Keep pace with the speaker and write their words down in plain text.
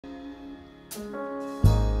Say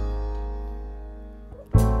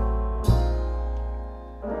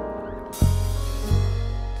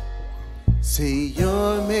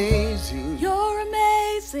you're amazing. You're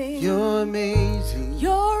amazing. You're amazing.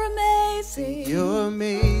 You're amazing. You're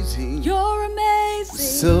amazing. You're amazing.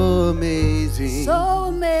 So amazing. So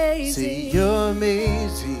amazing. Say you're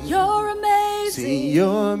amazing. You're amazing. Say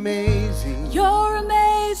you're amazing. You're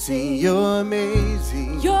amazing. Say you're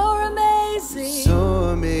amazing. You're amazing. So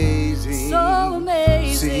amazing. So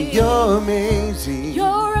amazing. Say you're amazing.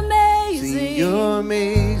 You're amazing. Say you're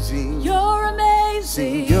amazing. You're amazing.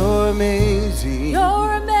 Say you're amazing.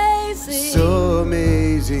 You're amazing. So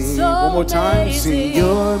amazing. So One more time. amazing. Sing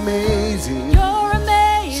you're amazing. You're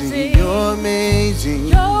amazing. Sing you're amazing.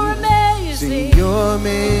 You're amazing. Sing you're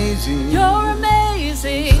amazing. You're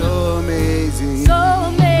amazing. So amazing. So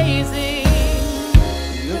amazing.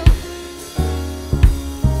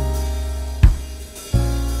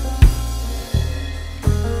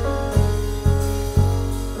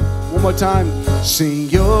 One more time. Sing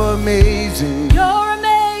you're amazing. You're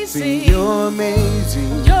amazing. Sing you're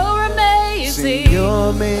amazing. You're amazing. Sing you're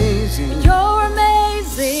amazing. You're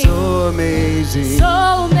amazing. So amazing. So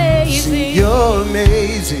amazing. Sing you're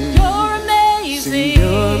amazing. You're amazing. Sing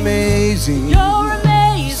you're amazing. You're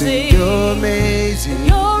amazing. Sing you're amazing.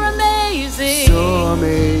 You're amazing. So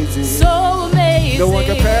amazing. So amazing. No one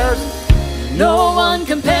compares. No one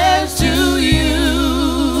compares to you.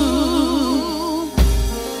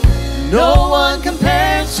 No one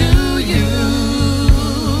compares to you.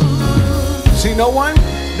 See, no one?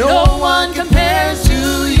 No one compares to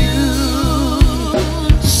you.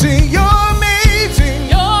 See, you're amazing.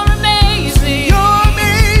 You're amazing. You're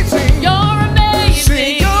amazing. You're amazing.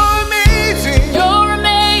 See, you're amazing. You're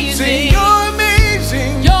amazing. See, you're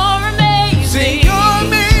amazing. You're amazing. See, you're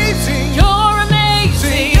amazing. You're amazing.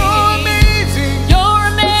 See, you're amazing. You're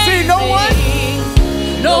amazing. See, no one?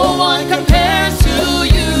 No one compares to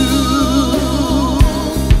you.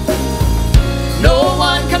 No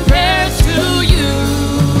one compares to you.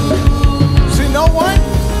 See, no one?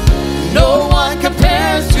 No one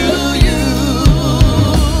compares to you.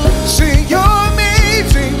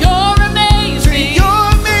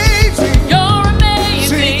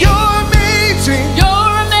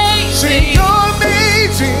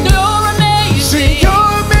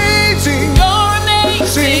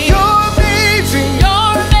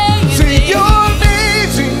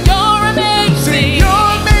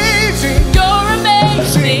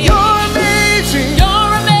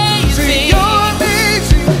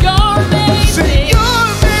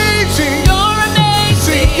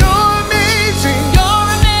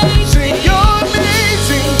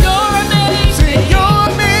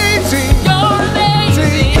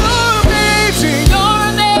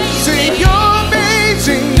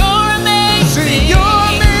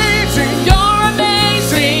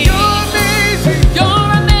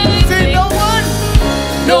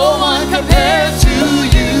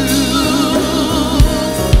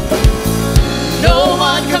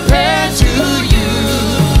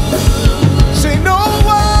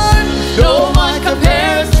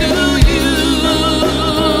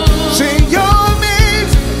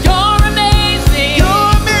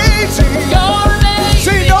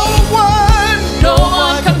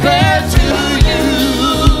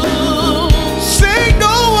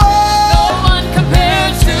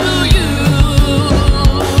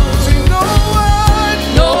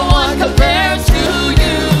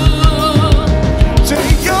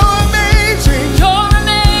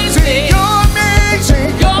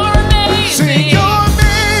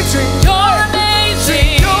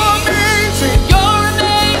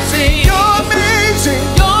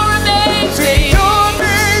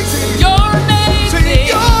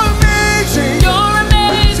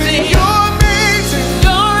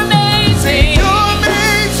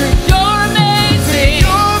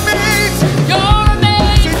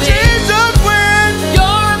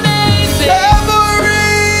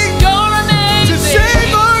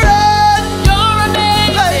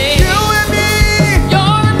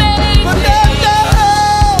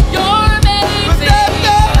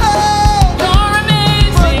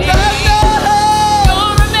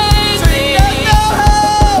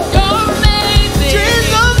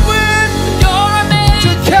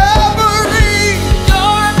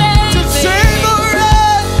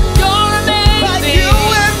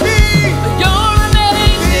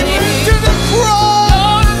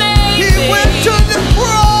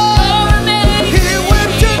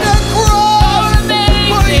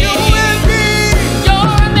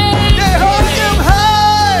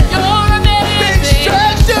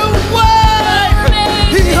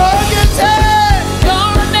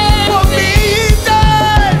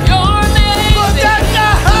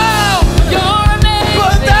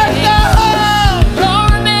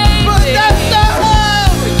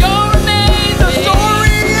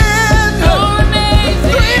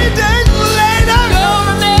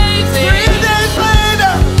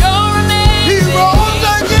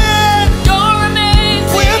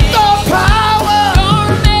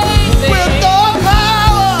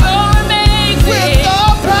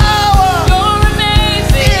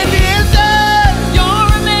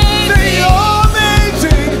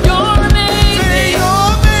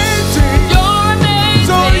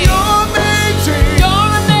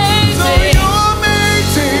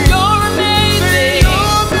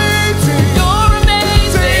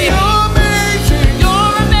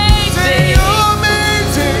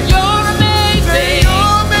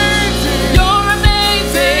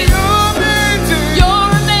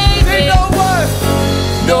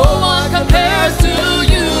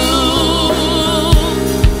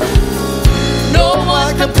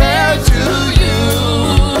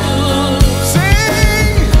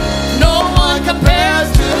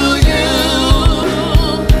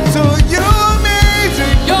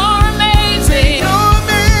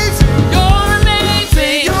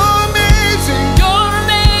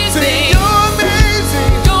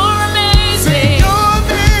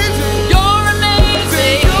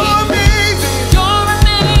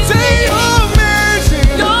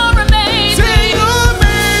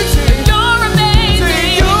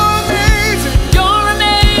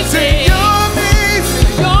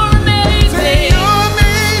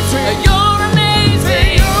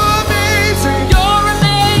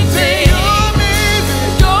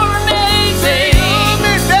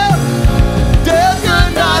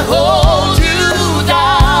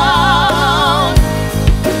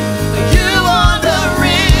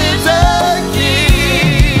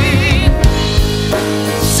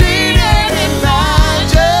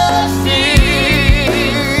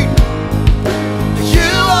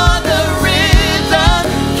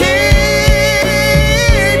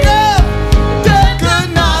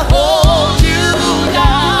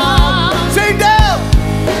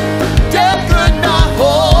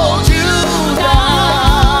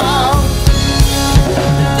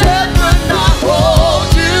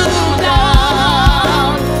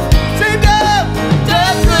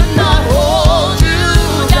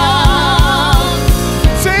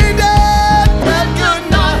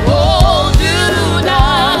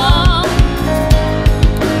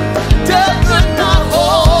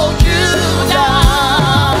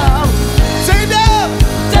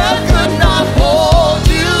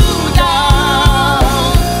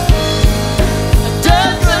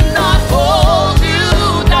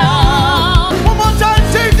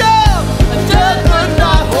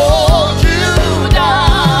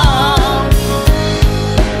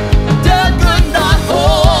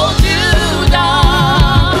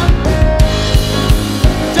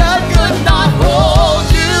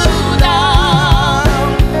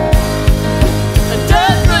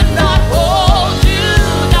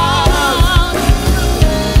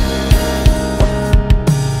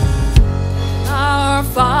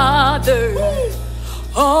 Father.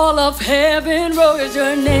 All of heaven roars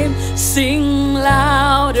your name, sing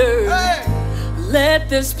louder. Let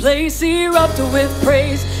this place erupt with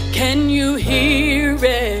praise. Can you hear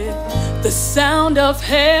it? The sound of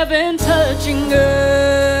heaven touching earth.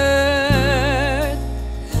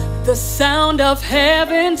 The sound of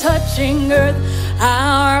heaven touching earth.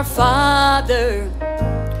 Our Father.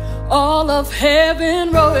 All of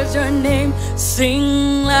heaven roars your name,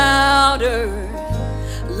 sing louder.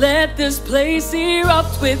 Let this place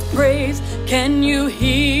erupt with praise. Can you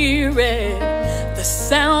hear it? The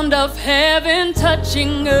sound of heaven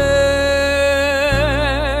touching earth.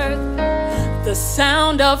 The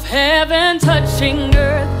sound of heaven touching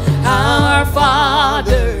earth. Our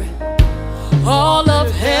Father. All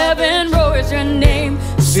of heaven roars your name,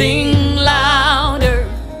 sing louder.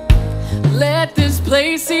 Let this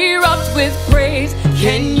place erupt with praise.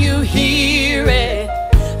 Can you hear it?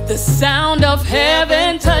 The sound of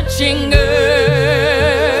heaven touching earth.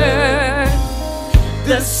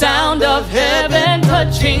 The sound of heaven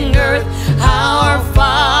touching earth. Our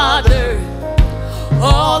Father.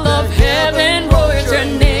 All of heaven roars your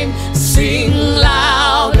name, sing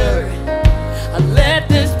louder. Let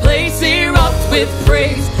this place erupt with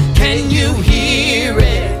praise. Can you hear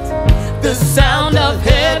it? The sound of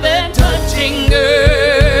heaven touching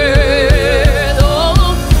earth.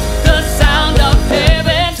 Oh, the sound of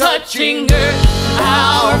heaven touching earth.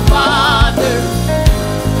 Our Father.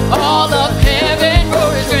 All of heaven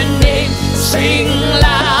roars your name, sing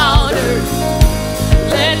louder.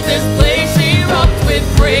 Let this place erupt with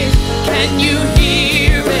praise. Can you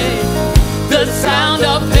hear it? The sound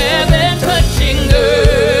of heaven touching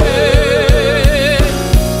earth.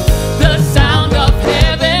 The sound of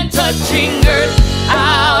heaven touching earth.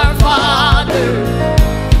 Our Father.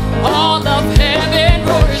 All of heaven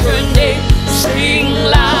roars your name, sing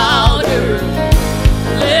louder.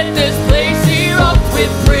 Let this place erupt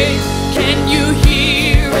with praise. Can you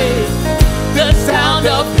hear it? The sound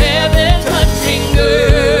of heaven touching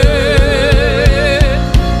earth.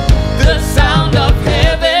 The sound of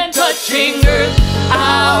heaven touching earth.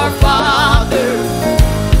 Our Father.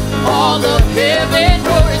 All of heaven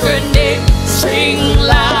roars your name, sing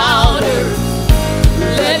louder.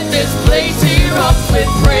 Let this place erupt with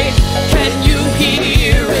praise. Can you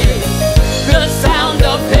hear it? The sound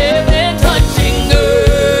of heaven touching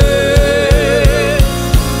earth.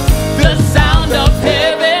 The sound of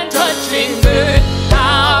heaven touching earth.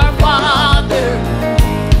 Our Father.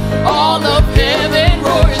 All of heaven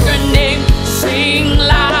roars your name, sing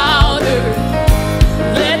louder.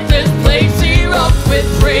 Let this place erupt with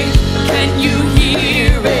praise. Can you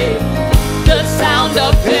hear it? The sound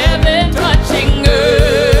of heaven touching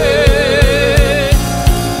earth.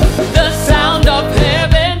 The sound of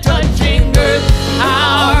heaven touching earth.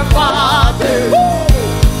 Our Father.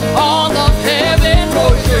 All of heaven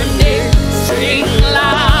roars your name, sing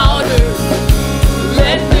louder.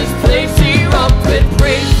 Let this place erupt with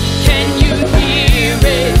praise. Can you hear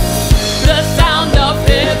it? The sound of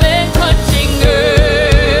heaven touching earth.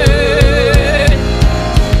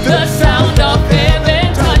 The sound of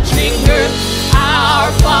heaven touching earth.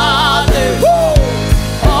 Our Father.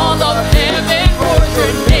 All of heaven roars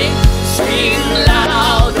your name, sing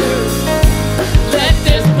louder. Let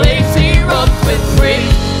this place erupt with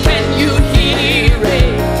praise. Can you hear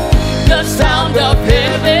it? The sound of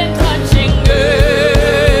heaven touching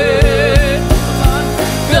earth.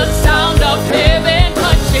 The sound of heaven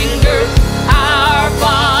touching earth. Our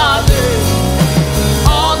Father.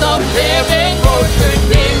 All of heaven roars your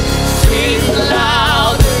name, sing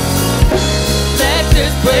louder. Let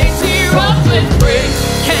this place erupt with praise.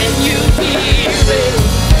 Can you hear it?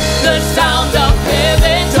 The sound of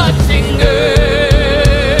heaven touching earth.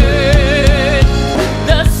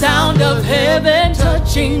 The sound of heaven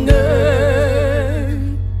touching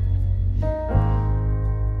earth.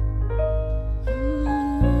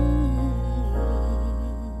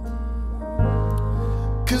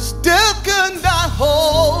 Cause death could not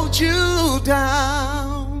hold you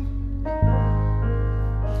down.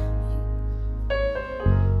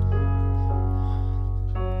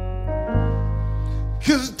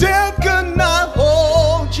 Cause death could not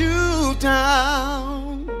hold you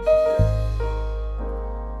down.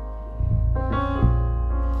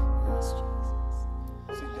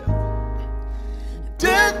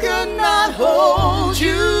 Death could not hold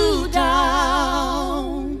you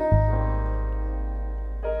down.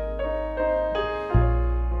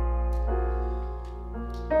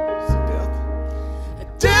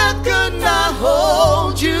 Death could not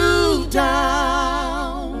hold you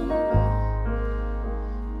down.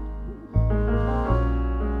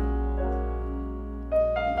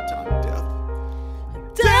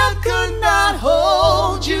 Death could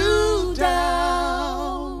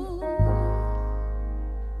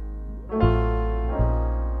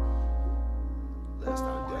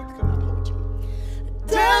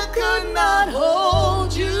could not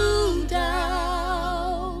hold you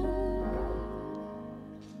down.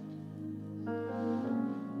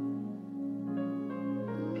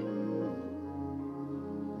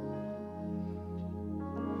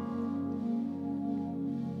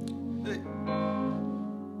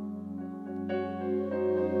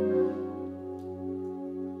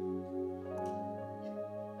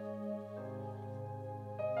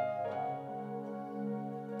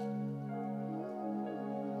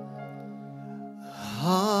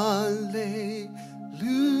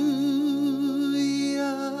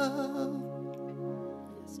 Hallelujah.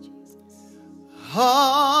 Yes, Jesus.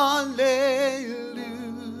 Hallelujah.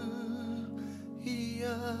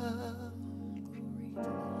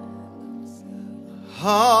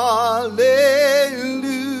 Hallelujah.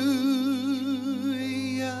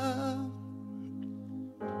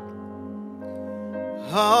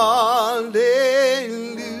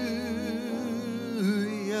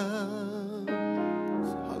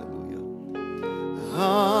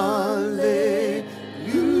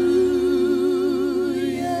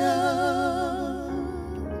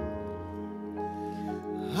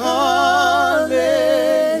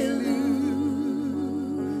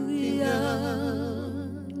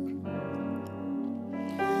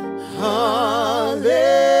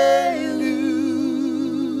 Hallelujah.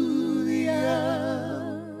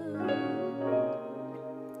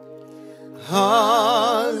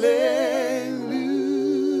 Hallelujah.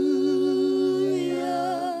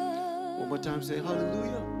 One more time, say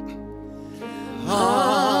hallelujah.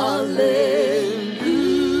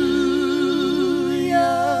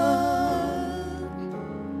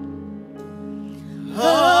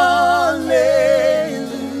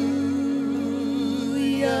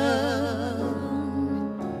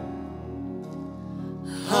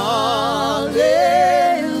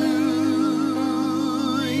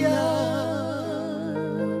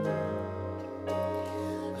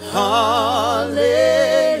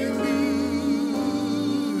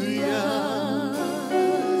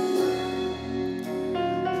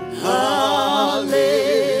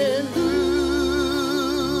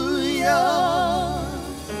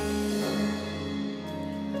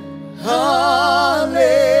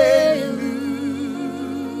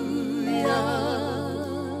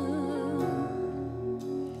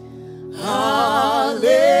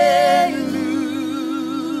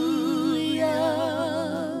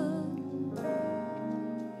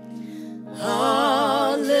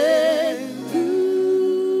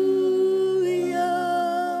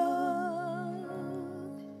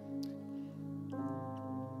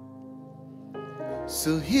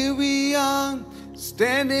 So here we are,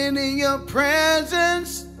 standing in your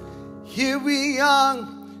presence. Here we are,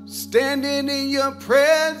 standing in your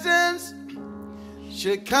presence.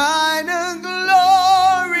 Shekinah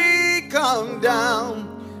glory come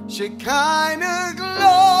down. Shekinah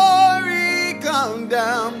glory come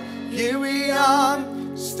down. Here we are,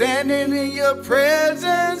 standing in your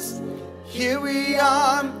presence. Here we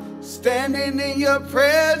are, standing in your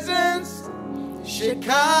presence.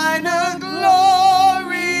 Shekinah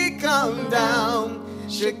glory come down.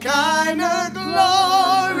 Shekinah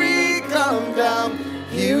glory come down.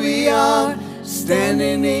 Here we are,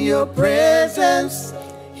 standing in your presence.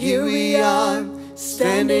 Here we are,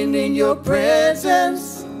 standing in your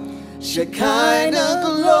presence. Shekinah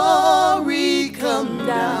glory come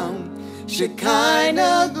down.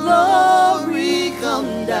 Shekinah glory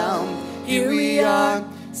come down. Here we are,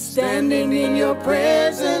 standing in your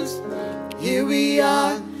presence. Here we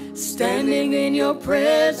are, standing in your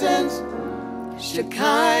presence.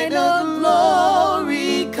 Shekinah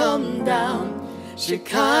glory come down.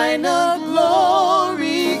 Shekinah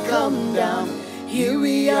glory come down. Here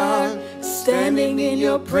we are, standing in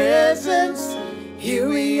your presence. Here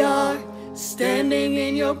we are, standing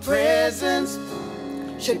in your presence.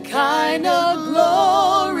 Shekinah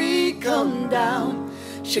glory come down.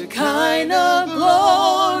 Shekinah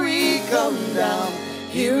glory come down.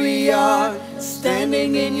 Here we are,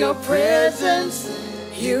 standing in your presence.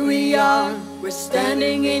 Here we are, we're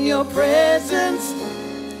standing in your presence.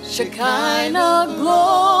 Shekinah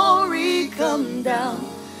glory come down.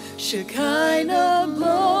 Shekinah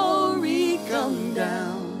glory come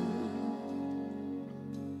down.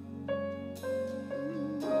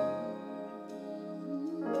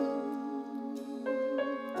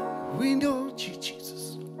 We know you,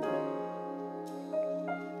 Jesus.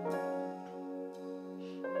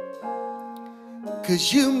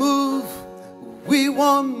 Cause you move, we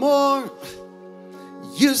want more.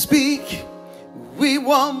 You speak, we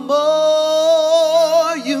want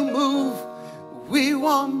more. You move, we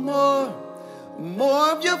want more.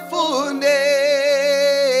 More of your fullness.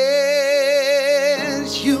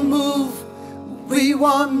 You move, we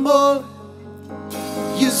want more.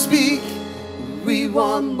 You speak, we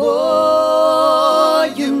want more.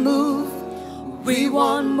 You move, we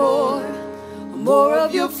want more. More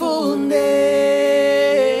of your fullness.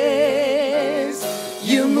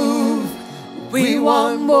 You move, we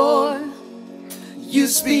want more. You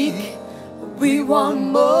speak, we want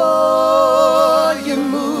more. You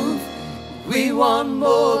move, we want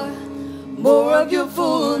more. More of your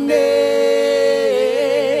fullness.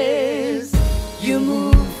 You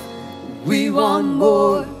move, we want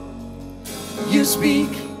more. You speak,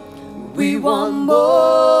 we want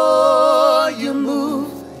more. You move,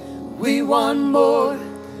 we want more.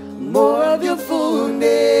 More of your fullness.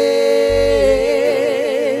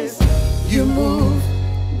 You move,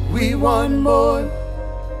 we want more.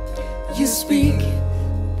 You speak,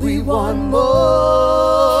 we want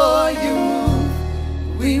more. You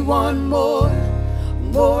move, we want more.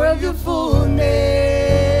 More of your fullness.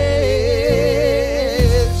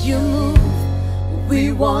 You move,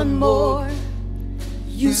 we want more.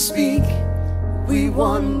 You speak, we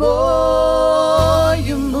want more.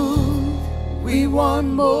 You move, we want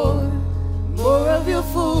more. More of your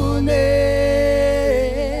fullness.